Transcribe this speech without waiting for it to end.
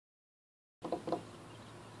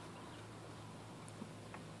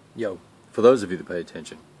Yo, for those of you that pay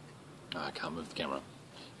attention, I can't move the camera.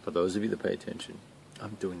 For those of you that pay attention,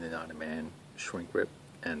 I'm doing the 90 man shrink rip,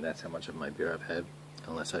 and that's how much of my beer I've had.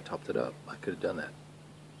 Unless I topped it up, I could have done that.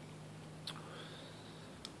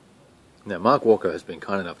 Now, Mark Walker has been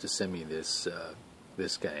kind enough to send me this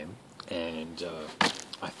this game, and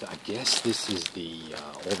I guess this is the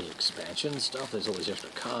all the expansion stuff. There's all these extra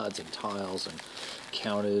cards and tiles and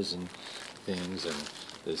counters and things, and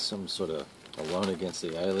there's some sort of Alone Against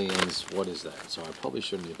the Aliens. What is that? So I probably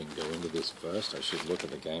shouldn't even go into this first. I should look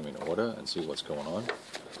at the game in order and see what's going on.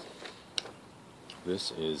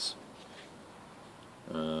 This is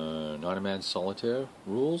 90-man solitaire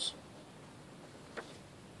rules,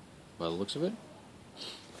 by the looks of it.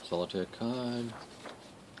 Solitaire card.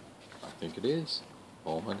 I think it is.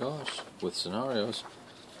 Oh my gosh. With scenarios.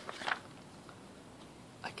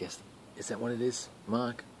 I guess, is that what it is?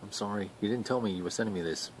 Mark, I'm sorry. You didn't tell me you were sending me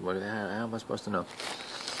this. How am I supposed to know?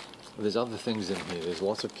 There's other things in here. There's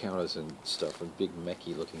lots of counters and stuff and big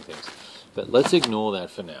mechy looking things. But let's ignore that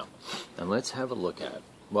for now. And let's have a look at,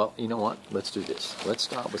 well, you know what? Let's do this. Let's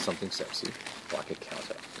start with something sexy, like a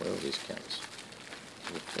counter. Where are these counters?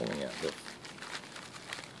 They're falling out.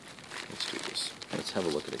 Let's do this. Let's have a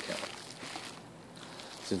look at a counter.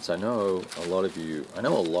 Since I know a lot of you, I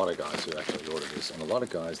know a lot of guys who actually ordered this, and a lot of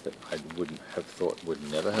guys that I wouldn't have thought would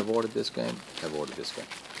never have ordered this game, have ordered this game.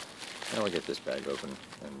 Now I get this bag open,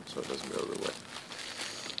 and so it doesn't go everywhere.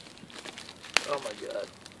 Oh my god.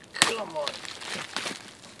 Come on.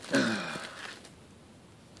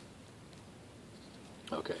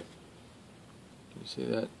 Okay. Can you see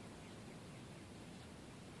that?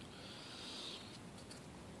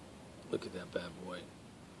 Look at that bad boy.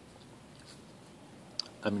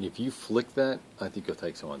 I mean, if you flick that, I think you'll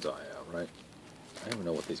take someone's eye out, right? I don't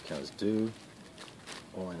know what these counters do.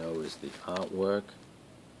 All I know is the artwork.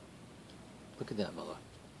 Look at that, mother.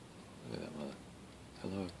 Look at that, mother.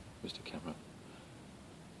 Hello, Mr. Camera.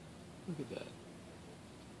 Look at that.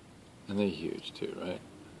 And they're huge, too, right?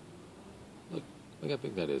 Look how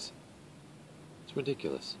big that is. It's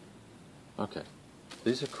ridiculous. Okay.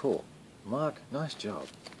 These are cool. Mark, nice job.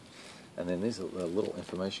 And then these are the little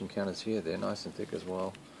information counters here. They're nice and thick as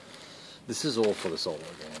well. This is all for the solo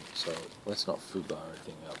game, so let's not foobar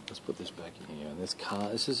everything up. Let's put this back in here. And this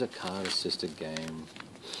is a card-assisted game.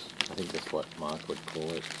 I think that's what Mark would call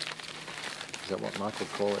it. Is that what Mark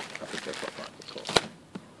would call it? I think that's what Mark would call it.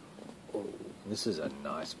 Oh, this is a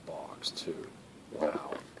nice box, too.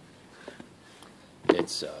 Wow.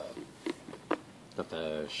 It's got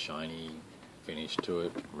the shiny finish to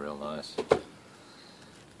it. Real nice.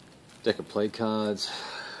 Deck of play cards.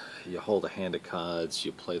 You hold a hand of cards.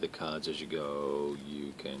 You play the cards as you go.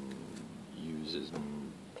 You can use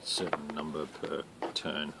a certain number per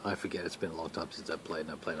turn. I forget. It's been a long time since I've played,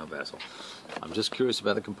 and I've played on Vassal. I'm just curious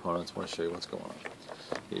about the components. I want to show you what's going on.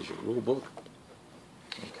 Here's your rule book.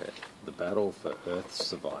 Okay. The battle for Earth's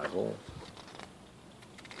survival.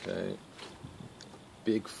 Okay.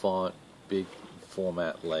 Big font, big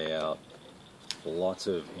format layout. Lots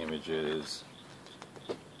of images.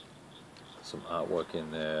 Some artwork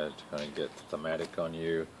in there to kind of get thematic on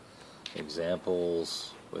you.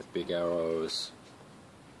 Examples with big arrows.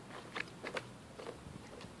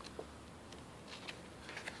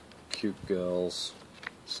 Cute girls.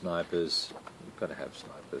 Snipers. You've got to have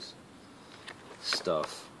snipers.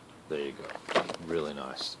 Stuff. There you go. Really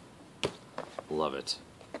nice. Love it.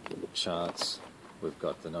 Charts. We've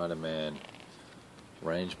got the 90-man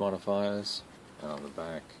range modifiers. And on the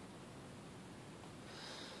back,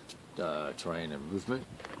 terrain and movement.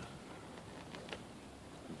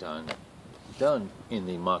 Done in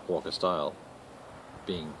the Mark Walker style,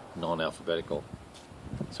 being non-alphabetical.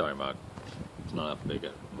 Sorry, Mark. It's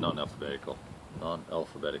non-alphabetical.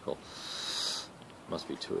 Non-alphabetical. Must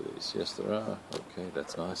be two of these. Yes, there are. Okay,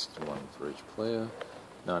 that's nice. One for each player.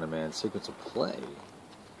 90-man sequence of play.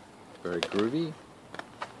 Very groovy.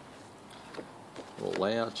 Little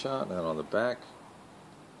layout chart. And on the back,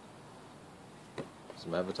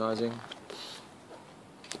 some advertising.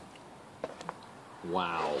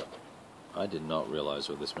 Wow. I did not realize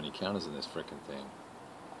there were this many counters in this frickin'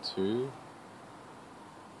 thing.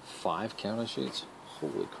 5 counter sheets?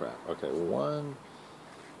 Holy crap. Okay, one.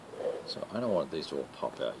 So I don't want these to all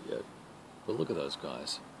pop out yet. But look at those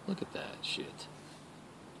guys. Look at that shit.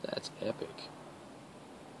 That's epic.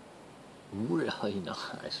 Really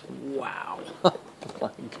nice. Wow. Oh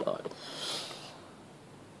my god.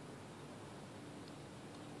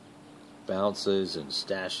 Bouncers and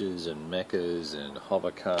stashes and mechas and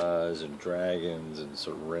hover cars and dragons and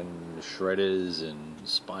shredders and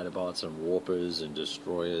spider bots and warpers and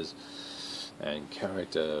destroyers. and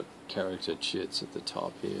character chits at the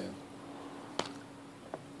top here.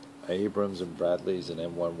 Abrams and Bradleys and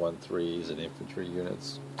M113s and infantry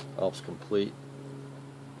units. Ops complete.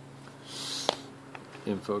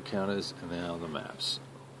 Info counters, and now the maps.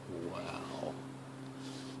 Wow.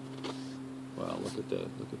 Wow, look at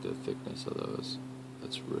the thickness of those.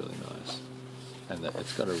 That's really nice. And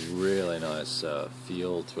it's got a really nice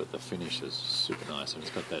feel to it. The finish is super nice, and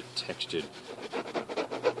it's got that textured.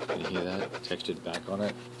 Can you hear that? Textured back on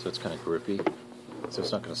it, so it's kind of grippy. So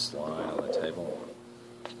it's not going to slide on the table.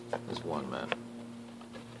 There's one map.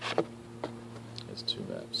 There's two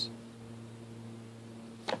maps.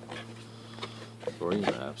 Three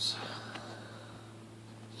maps.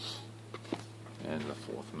 And the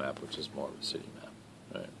fourth map, which is more of a city map.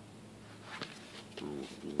 Right.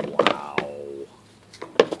 Wow.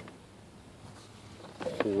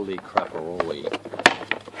 Holy crapperoli.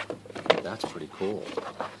 That's pretty cool.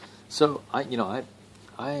 So I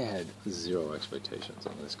had zero expectations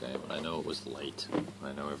on this game, and I know it was late.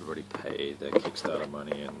 I know everybody paid their Kickstarter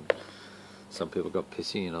money, and some people got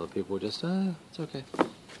pissy, and other people were just, it's okay.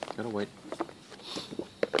 Gotta wait.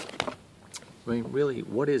 I mean, really,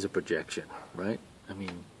 what is a projection, right? I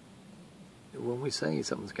mean, when we say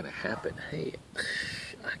something's going to happen, hey,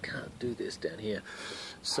 I can't do this down here.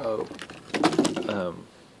 So,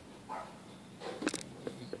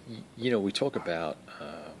 we talk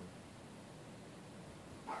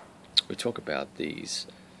about these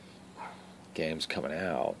games coming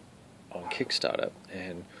out on Kickstarter,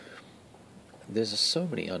 and there's so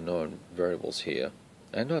many unknown variables here.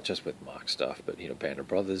 And not just with Mark stuff, but Band of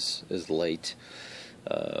Brothers is late.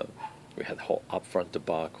 We had the whole Upfront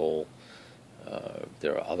debacle.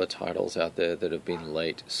 There are other titles out there that have been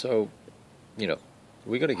late. So,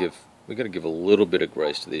 we got to give a little bit of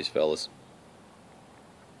grace to these fellas.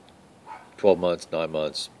 12 months, 9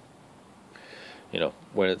 months.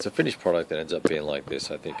 When it's a finished product that ends up being like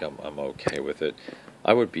this, I think I'm okay with it.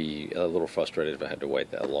 I would be a little frustrated if I had to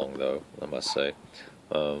wait that long, though, I must say.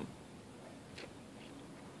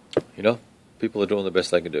 People are doing the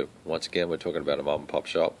best they can do. Once again, we're talking about a mom and pop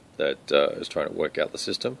shop that is trying to work out the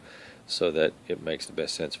system so that it makes the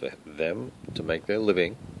best sense for them to make their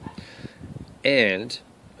living and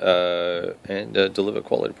deliver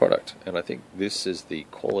quality product. And I think this is the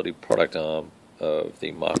quality product arm of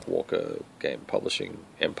the Mark Walker game publishing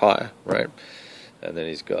empire, right? And then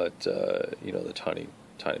he's got the tiny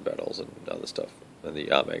battles and other stuff, and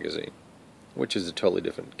the art magazine, which is a totally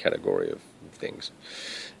different category of things.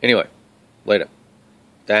 Anyway, later.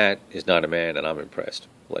 That is not a man, and I'm impressed.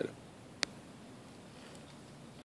 Later.